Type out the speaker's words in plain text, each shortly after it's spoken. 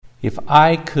If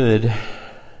I could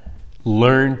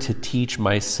learn to teach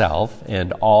myself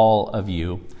and all of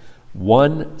you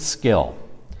one skill,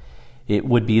 it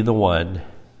would be the one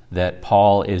that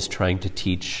Paul is trying to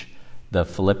teach the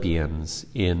Philippians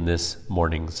in this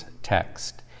morning's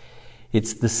text.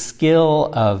 It's the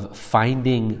skill of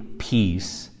finding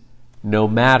peace no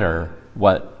matter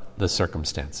what the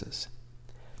circumstances.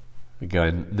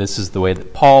 Again, this is the way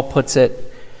that Paul puts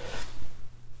it.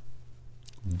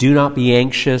 Do not be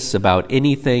anxious about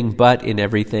anything, but in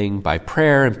everything, by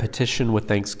prayer and petition with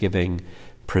thanksgiving,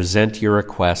 present your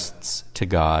requests to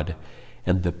God,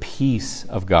 and the peace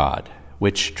of God,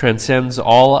 which transcends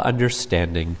all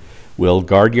understanding, will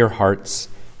guard your hearts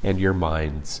and your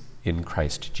minds in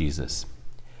Christ Jesus.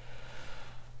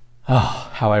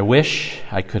 Oh, how I wish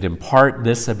I could impart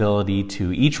this ability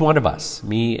to each one of us,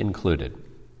 me included.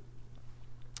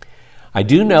 I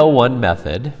do know one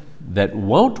method that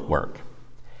won't work,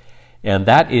 and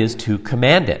that is to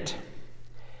command it.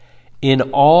 In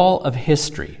all of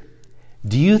history,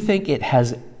 do you think it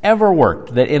has ever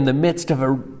worked that in the midst of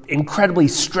an incredibly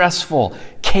stressful,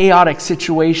 chaotic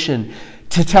situation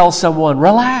to tell someone,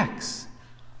 relax,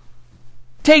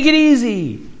 take it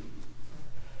easy?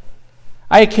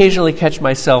 I occasionally catch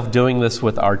myself doing this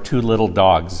with our two little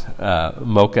dogs,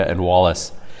 Mocha and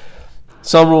Wallace.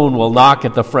 Someone will knock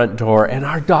at the front door and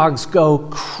our dogs go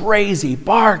crazy,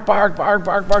 bark, bark, bark,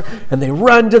 bark, bark, and they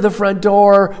run to the front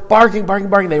door, barking, barking,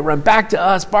 barking. They run back to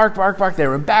us, bark, bark, bark. They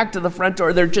run back to the front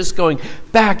door. They're just going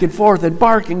back and forth and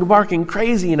barking, barking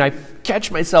crazy, and I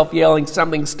catch myself yelling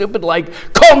something stupid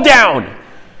like, calm down,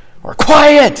 or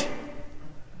quiet.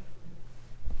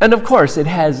 And of course, it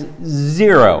has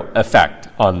zero effect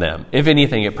on them. If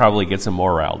anything, it probably gets them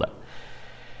more riled up.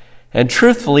 And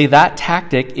truthfully, that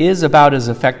tactic is about as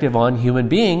effective on human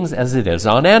beings as it is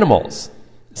on animals.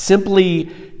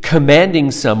 Simply commanding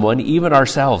someone, even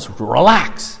ourselves,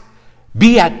 relax,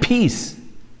 be at peace,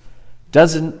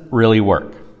 doesn't really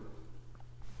work.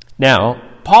 Now,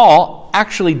 Paul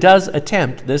actually does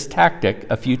attempt this tactic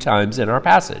a few times in our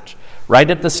passage.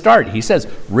 Right at the start, he says,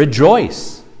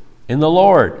 rejoice in the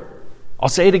Lord. I'll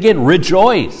say it again,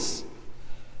 rejoice.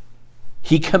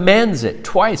 He commands it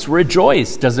twice,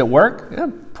 rejoice. Does it work?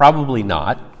 Probably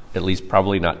not, at least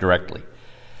probably not directly.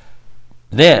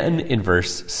 Then, in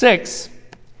verse 6,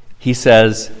 he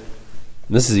says,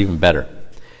 this is even better,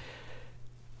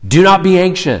 do not be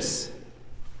anxious.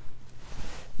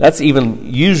 That's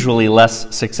even usually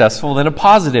less successful than a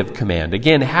positive command.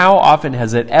 Again, how often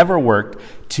has it ever worked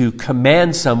to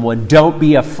command someone, don't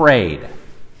be afraid?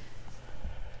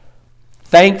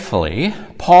 Thankfully,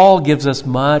 Paul gives us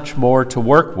much more to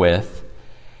work with.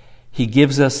 He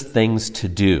gives us things to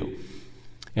do.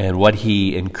 And what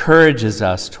he encourages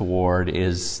us toward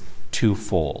is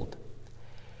twofold.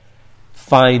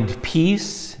 Find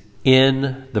peace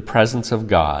in the presence of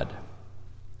God.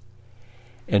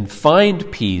 And find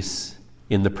peace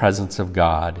in the presence of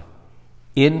God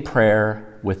in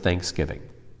prayer with thanksgiving.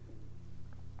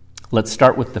 Let's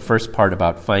start with the first part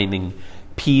about finding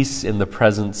peace in the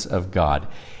presence of God.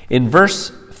 In verse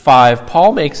 5,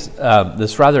 Paul makes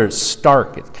this rather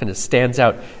stark, it kind of stands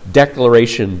out,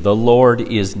 declaration, the Lord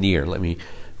is near. Let me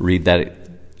read that.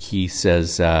 He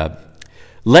says,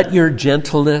 let your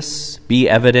gentleness be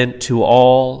evident to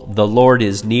all. The Lord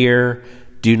is near.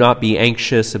 Do not be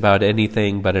anxious about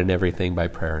anything, but in everything by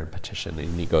prayer and petition.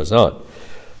 And he goes on.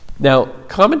 Now,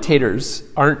 commentators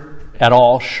aren't at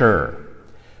all sure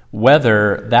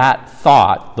whether that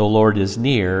thought, the Lord is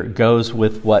near, goes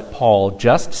with what Paul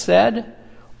just said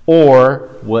or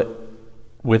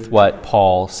with what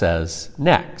Paul says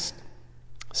next.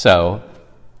 So,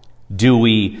 do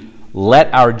we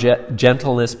let our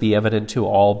gentleness be evident to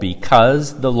all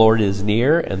because the Lord is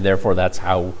near, and therefore that's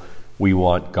how we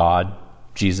want God,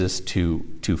 Jesus, to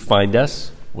find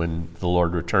us when the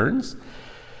Lord returns?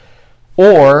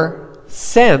 Or,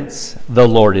 since the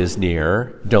Lord is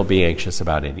near, don't be anxious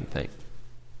about anything.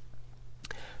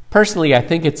 Personally, I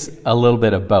think it's a little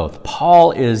bit of both.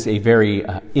 Paul is a very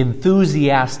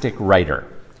enthusiastic writer.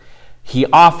 He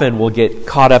often will get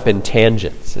caught up in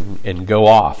tangents and go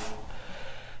off.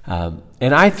 And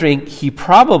I think he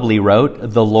probably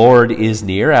wrote, the Lord is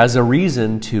near, as a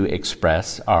reason to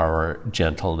express our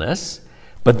gentleness.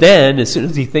 But then, as soon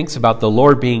as he thinks about the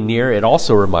Lord being near, it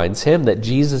also reminds him that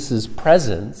Jesus'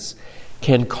 presence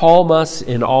can calm us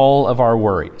in all of our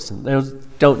worries. And those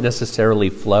don't necessarily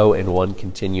flow in one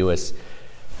continuous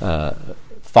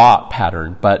thought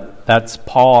pattern, but that's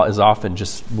Paul is often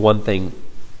just one thing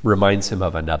reminds him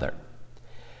of another.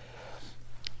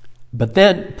 But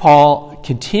then Paul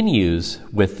continues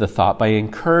with the thought by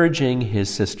encouraging his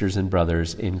sisters and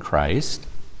brothers in Christ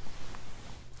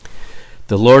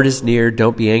The Lord is near.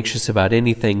 Don't be anxious about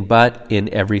anything, but in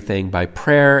everything by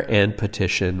prayer and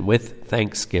petition with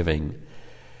thanksgiving,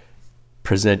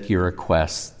 present your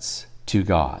requests to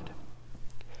God.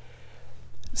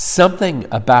 Something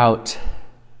about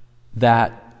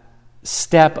that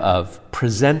step of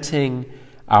presenting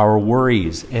our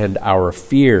worries and our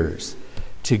fears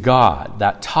to God,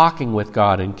 that talking with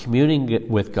God and communing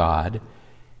with God,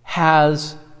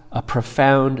 has a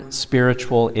profound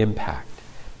spiritual impact.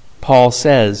 Paul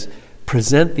says,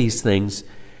 present these things,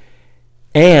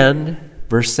 and,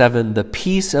 verse 7, the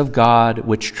peace of God,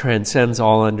 which transcends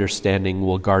all understanding,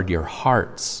 will guard your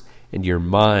hearts and your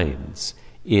minds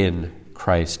in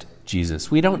Christ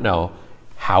Jesus. We don't know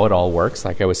how it all works,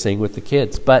 like I was saying with the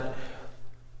kids, but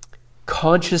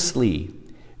consciously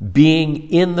being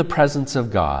in the presence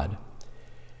of God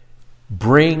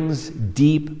brings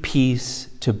deep peace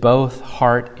to both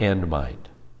heart and mind.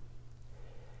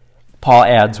 Paul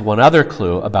adds one other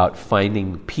clue about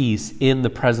finding peace in the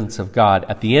presence of God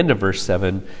at the end of verse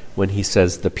 7 when he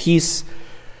says, the peace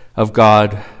of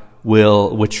God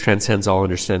which transcends all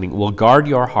understanding, will guard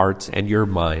your hearts and your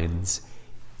minds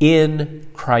in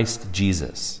Christ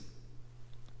Jesus.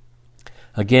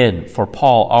 Again, for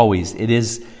Paul always, it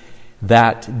is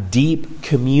that deep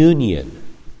communion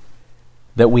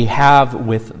that we have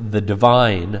with the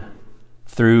divine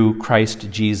through Christ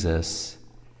Jesus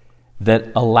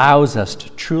that allows us to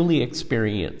truly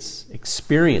experience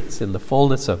in the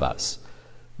fullness of us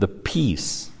the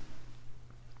peace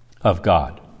of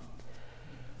God.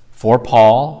 For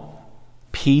Paul,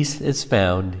 peace is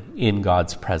found in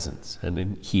God's presence,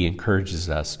 and he encourages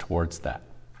us towards that.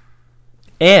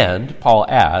 And Paul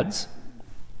adds,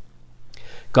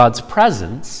 God's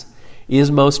presence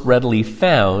is most readily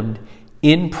found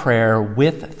in prayer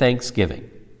with thanksgiving.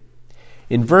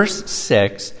 In verse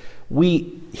 6,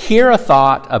 we hear a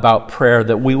thought about prayer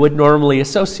that we would normally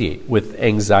associate with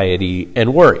anxiety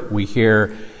and worry. We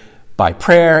hear, by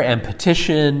prayer and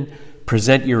petition,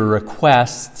 present your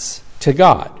requests to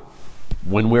God.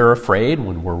 When we're afraid,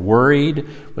 when we're worried,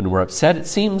 when we're upset, it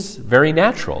seems very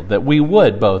natural that we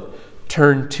would both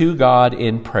turn to God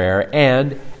in prayer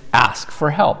and ask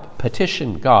for help,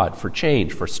 petition God for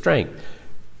change, for strength,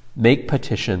 make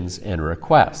petitions and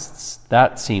requests.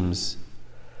 That seems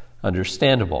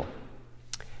understandable.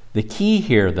 The key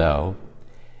here, though,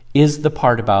 is the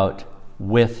part about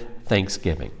with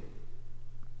thanksgiving.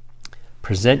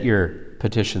 Present your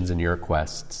petitions and your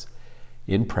requests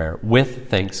in prayer with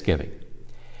thanksgiving.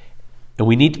 And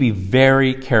we need to be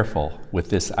very careful with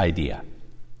this idea.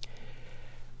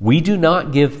 We do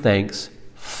not give thanks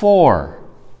for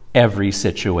every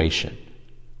situation.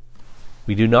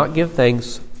 We do not give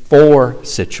thanks for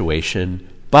situation,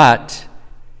 but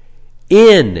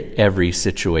in every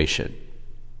situation.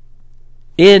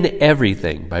 In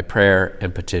everything, by prayer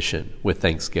and petition, with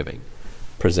thanksgiving,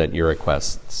 present your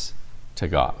requests to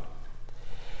God.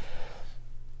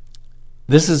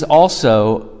 This is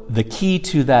also the key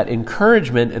to that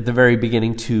encouragement at the very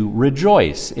beginning to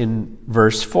rejoice in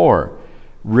verse 4.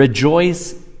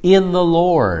 Rejoice in the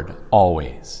Lord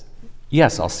always.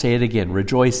 Yes, I'll say it again.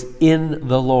 Rejoice in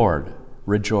the Lord.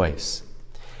 Rejoice.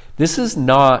 This is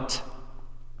not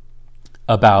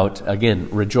about, again,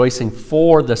 rejoicing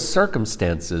for the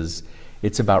circumstances.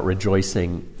 It's about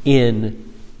rejoicing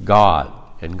in God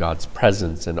and God's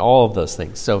presence and all of those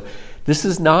things. So this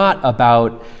is not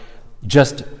about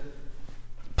just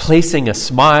placing a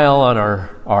smile on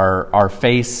our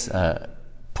face,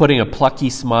 putting a plucky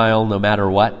smile no matter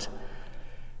what.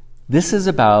 This is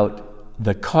about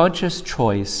the conscious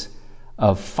choice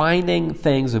of finding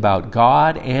things about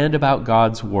God and about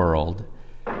God's world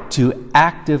to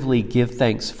actively give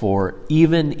thanks for,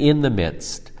 even in the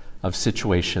midst of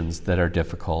situations that are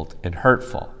difficult and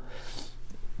hurtful.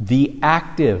 The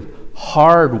active,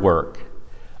 hard work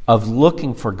of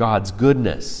looking for God's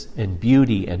goodness and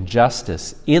beauty and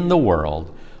justice in the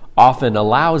world often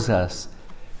allows us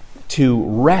to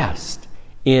rest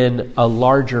in a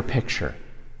larger picture,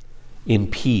 in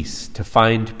peace, to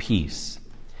find peace.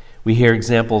 We hear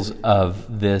examples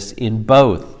of this in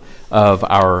both of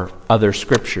our other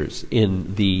scriptures.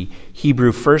 In the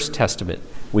Hebrew First Testament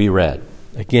we read,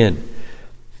 again,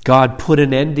 God put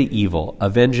an end to evil,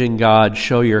 avenging God,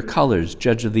 show your colors,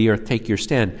 judge of the earth, take your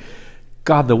stand.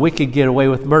 God, the wicked get away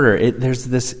with murder. There's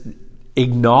this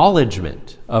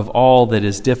acknowledgement of all that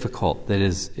is difficult, that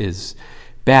is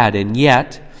bad, and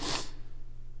yet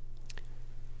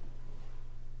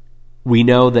we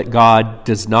know that God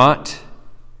does not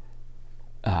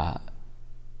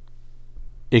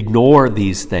ignore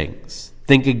these things.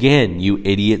 Think again, you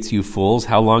idiots, you fools,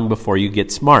 how long before you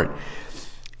get smart?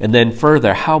 And then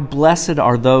further, how blessed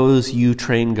are those you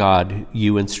train, God,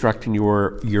 you instruct in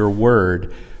your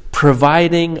word,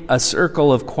 providing a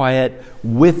circle of quiet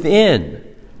within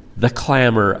the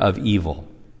clamor of evil.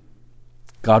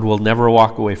 God will never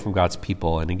walk away from God's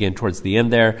people. And again, towards the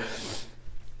end there,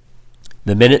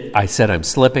 the minute I said I'm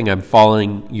slipping, I'm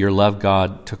falling, your love,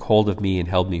 God, took hold of me and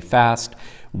held me fast.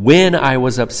 When I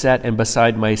was upset and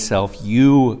beside myself,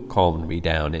 you calmed me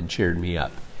down and cheered me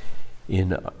up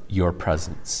in your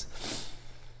presence.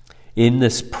 In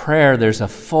this prayer, there's a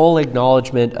full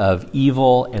acknowledgement of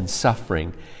evil and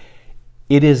suffering.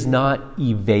 It is not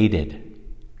evaded.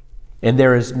 And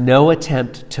there is no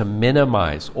attempt to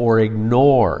minimize or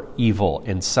ignore evil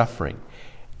and suffering.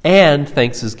 And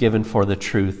thanks is given for the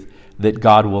truth that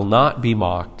God will not be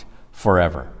mocked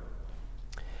forever.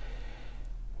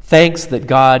 Thanks that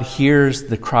God hears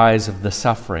the cries of the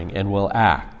suffering and will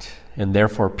act, and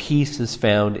therefore peace is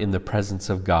found in the presence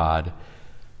of God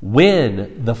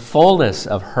when the fullness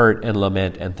of hurt and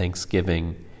lament and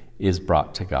thanksgiving is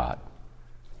brought to God.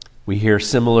 We hear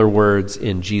similar words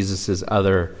in Jesus'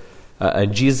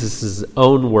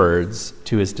 own words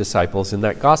to his disciples in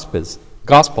that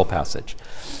gospel passage.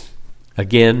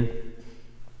 Again,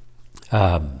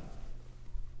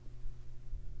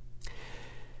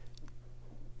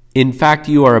 in fact,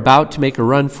 you are about to make a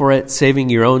run for it, saving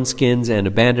your own skins and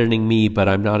abandoning me, but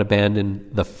I'm not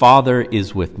abandoned. The Father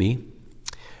is with me.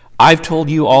 I've told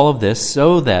you all of this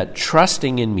so that,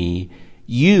 trusting in me,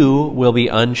 you will be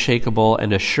unshakable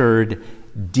and assured,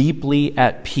 deeply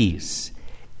at peace.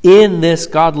 In this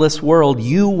godless world,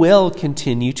 you will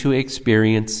continue to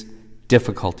experience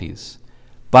difficulties.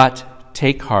 But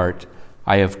take heart,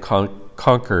 I have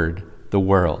conquered the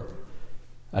world.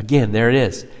 Again, there it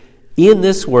is. In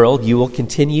this world, you will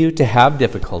continue to have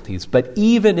difficulties, but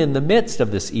even in the midst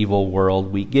of this evil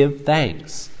world, we give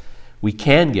thanks. We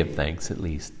can give thanks, at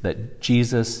least, that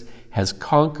Jesus has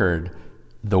conquered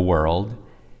the world,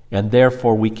 and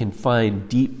therefore we can find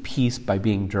deep peace by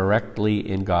being directly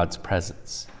in God's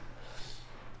presence.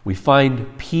 We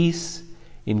find peace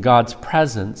in God's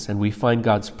presence, and we find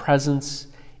God's presence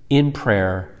in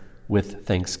prayer with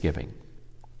thanksgiving.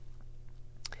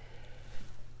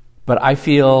 But I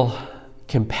feel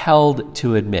compelled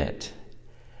to admit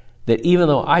that even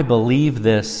though I believe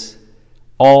this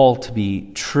all to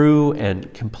be true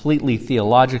and completely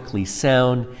theologically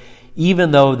sound,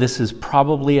 even though this is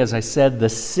probably, as I said, the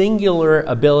singular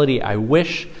ability I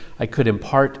wish I could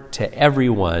impart to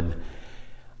everyone,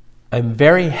 I'm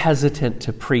very hesitant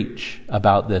to preach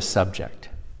about this subject,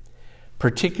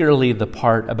 particularly the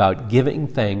part about giving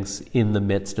thanks in the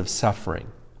midst of suffering.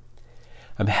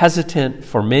 I'm hesitant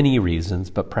for many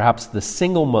reasons, but perhaps the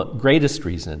single greatest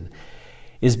reason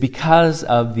is because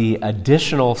of the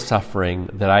additional suffering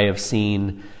that I have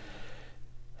seen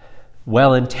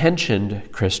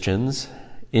well-intentioned Christians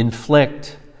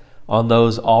inflict on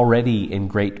those already in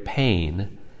great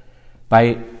pain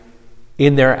by,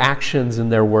 in their actions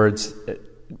and their words,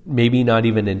 maybe not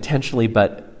even intentionally,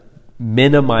 but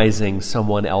minimizing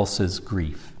someone else's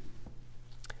grief.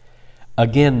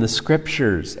 Again, the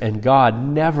Scriptures and God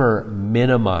never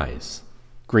minimize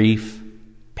grief,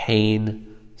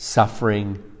 pain,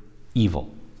 suffering,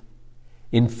 evil.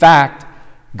 In fact,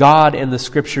 God and the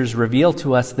Scriptures reveal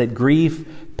to us that grief,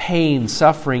 pain,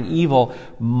 suffering, evil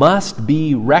must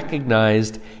be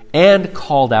recognized and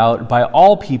called out by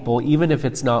all people, even if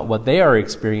it's not what they are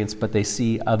experiencing, but they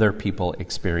see other people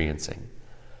experiencing.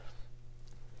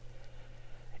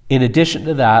 In addition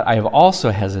to that, I have also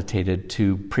hesitated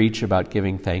to preach about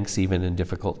giving thanks even in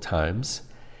difficult times,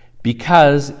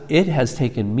 because it has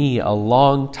taken me a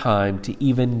long time to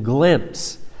even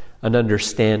glimpse an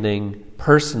understanding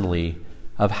personally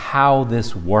of how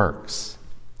this works.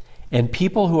 And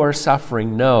people who are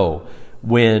suffering know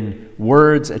when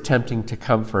words attempting to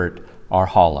comfort are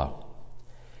hollow.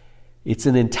 It's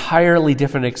an entirely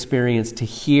different experience to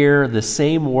hear the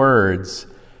same words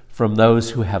from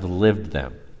those who have lived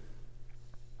them.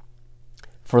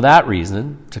 For that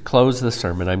reason, to close the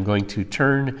sermon, I'm going to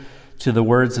turn to the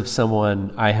words of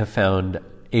someone I have found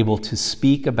able to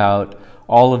speak about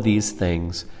all of these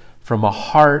things from a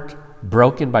heart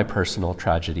broken by personal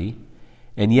tragedy,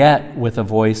 and yet with a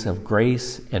voice of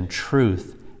grace and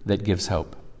truth that gives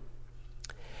hope.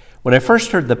 When I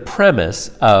first heard the premise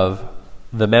of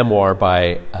the memoir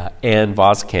by Anne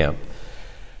Voskamp,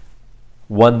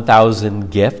 1,000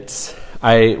 Gifts,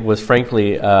 I was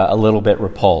frankly a little bit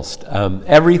repulsed.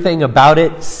 Everything about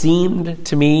it seemed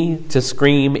to me to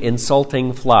scream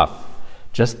insulting fluff.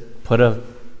 Just put a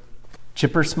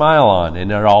chipper smile on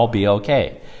and it'll all be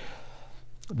okay.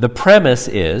 The premise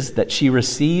is that she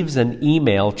receives an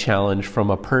email challenge from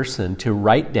a person to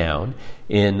write down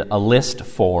in a list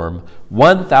form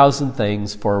 1,000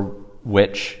 things for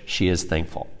which she is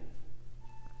thankful.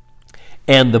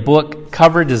 And the book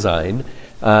cover design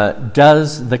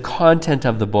does the content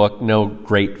of the book no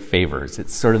great favors.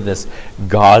 It's sort of this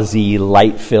gauzy,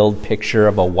 light-filled picture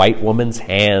of a white woman's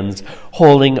hands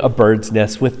holding a bird's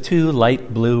nest with 2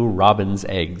 light blue robin's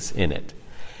eggs in it.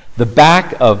 The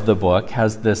back of the book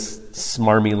has this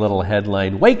smarmy little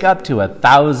headline, "Wake up to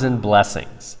 1,000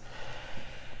 blessings."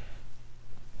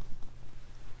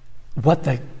 What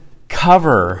the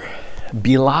cover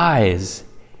belies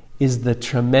is the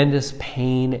tremendous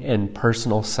pain and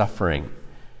personal suffering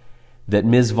that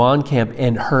Ms. Voskamp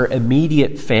and her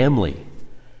immediate family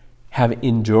have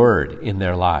endured in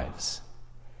their lives.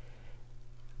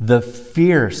 The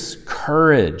fierce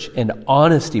courage and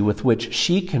honesty with which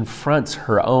she confronts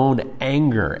her own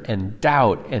anger and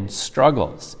doubt and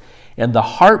struggles, and the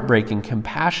heartbreaking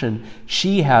compassion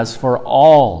she has for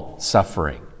all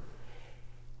suffering.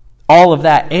 All of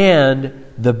that, and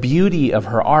the beauty of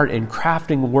her art in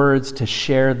crafting words to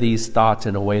share these thoughts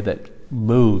in a way that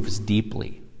moves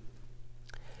deeply.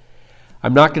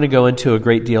 I'm not going to go into a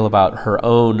great deal about her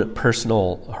own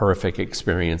personal horrific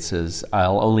experiences.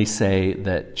 I'll only say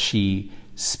that she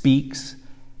speaks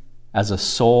as a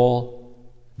soul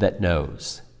that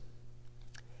knows.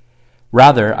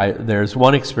 Rather, there's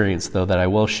one experience, though, that I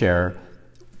will share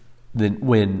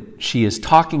when she is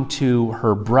talking to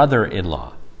her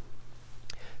brother-in-law,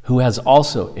 who has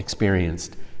also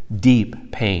experienced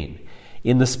deep pain.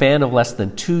 In the span of less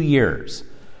than 2 years,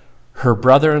 her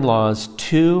brother-in-law's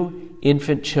 2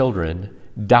 infant children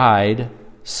died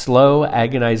slow,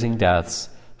 agonizing deaths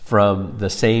from the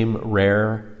same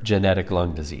rare genetic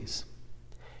lung disease.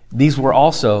 These were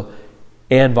also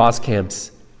Anne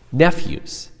Voskamp's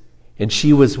nephews, and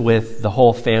she was with the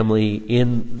whole family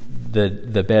in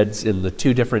the beds in the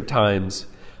 2 different times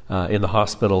in the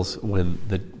hospitals when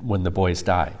the boys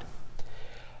died.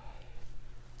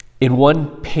 In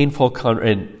one painful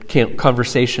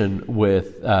conversation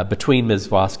between Ms.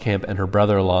 Voskamp and her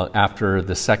brother-in-law after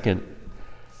the second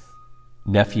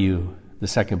nephew, the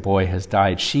second boy, has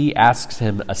died, she asks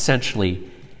him essentially,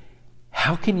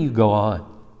 "How can you go on?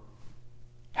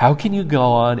 How can you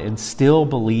go on and still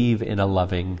believe in a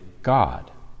loving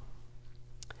God?"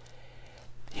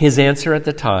 His answer at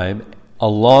the time,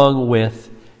 along with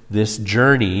this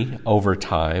journey over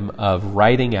time of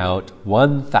writing out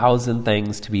 1,000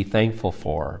 things to be thankful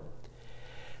for,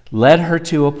 led her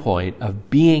to a point of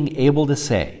being able to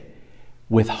say,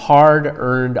 with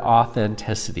hard-earned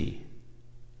authenticity,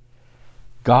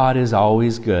 "God is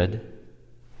always good,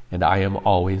 and I am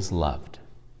always loved."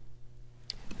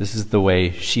 This is the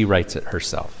way she writes it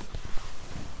herself.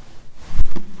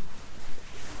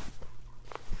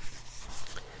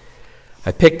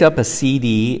 I picked up a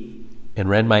CD and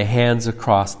ran my hands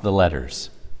across the letters.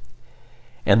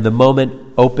 And the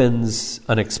moment opens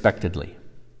unexpectedly.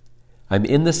 I'm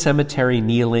in the cemetery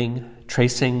kneeling,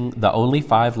 tracing the only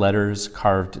 5 letters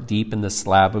carved deep in the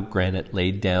slab of granite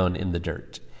laid down in the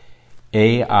dirt.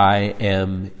 A-I-M-E-E,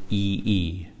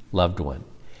 loved one.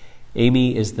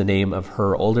 Amy is the name of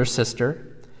her older sister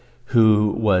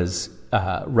who was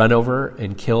run over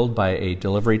and killed by a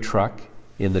delivery truck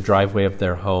in the driveway of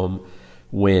their home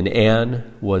when Anne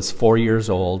was 4 years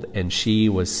old, and she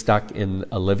was stuck in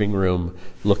a living room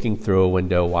looking through a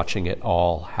window watching it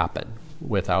all happen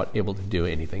without able to do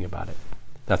anything about it.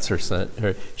 That's her son.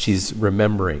 She's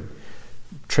remembering,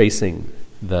 tracing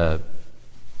the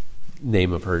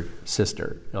name of her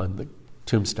sister on the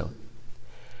tombstone.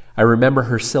 I remember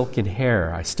her silken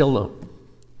hair. I still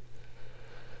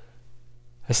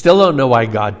don't know why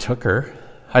God took her.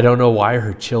 I don't know why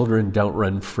her children don't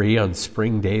run free on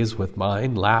spring days with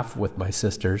mine, laugh with my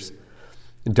sisters.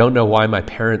 And don't know why my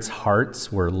parents'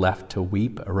 hearts were left to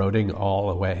weep, eroding all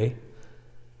away.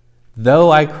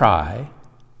 Though I cry,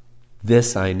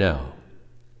 this I know: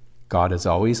 God is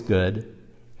always good,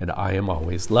 and I am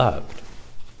always loved.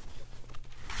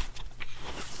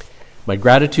 My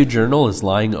gratitude journal is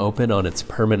lying open on its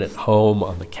permanent home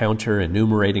on the counter,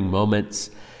 enumerating moments,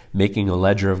 making a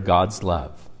ledger of God's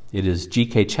love. It is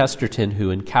G.K. Chesterton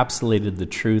who encapsulated the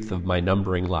truth of my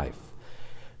numbering life.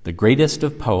 The greatest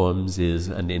of poems is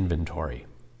an inventory.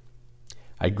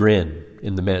 I grin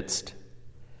in the midst.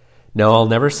 No, I'll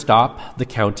never stop the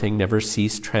counting, never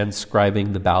cease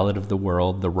transcribing the ballad of the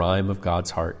world, the rhyme of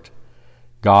God's heart.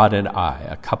 God and I,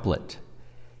 a couplet.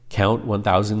 Count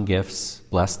 1,000 gifts,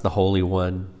 bless the Holy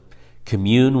One.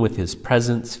 Commune with His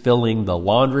presence, filling the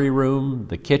laundry room,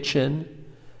 the kitchen,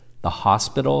 the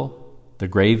hospital, the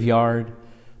graveyard,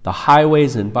 the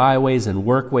highways and byways and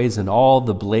workways and all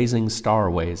the blazing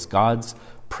starways, God's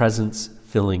presence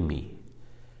filling me.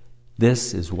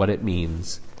 This is what it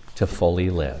means to fully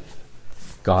live.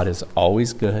 God is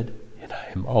always good, and I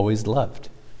am always loved.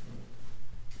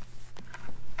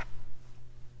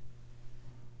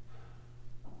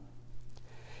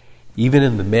 Even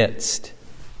in the midst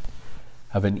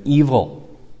of an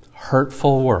evil,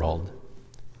 hurtful world,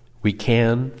 we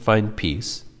can find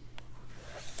peace.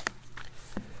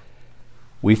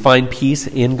 We find peace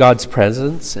in God's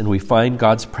presence, and we find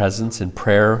God's presence in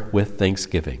prayer with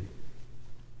thanksgiving.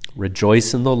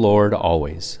 Rejoice in the Lord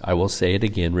always. I will say it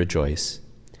again, rejoice.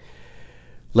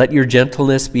 Let your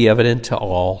gentleness be evident to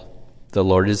all. The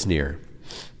Lord is near.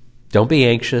 Don't be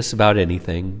anxious about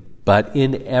anything, but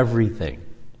in everything,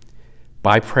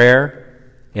 by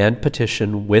prayer and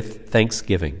petition with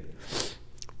thanksgiving,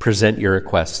 present your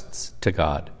requests to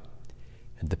God.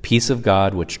 And the peace of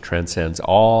God, which transcends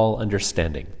all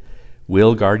understanding,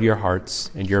 will guard your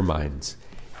hearts and your minds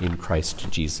in Christ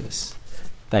Jesus.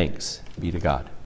 Thanks be to God.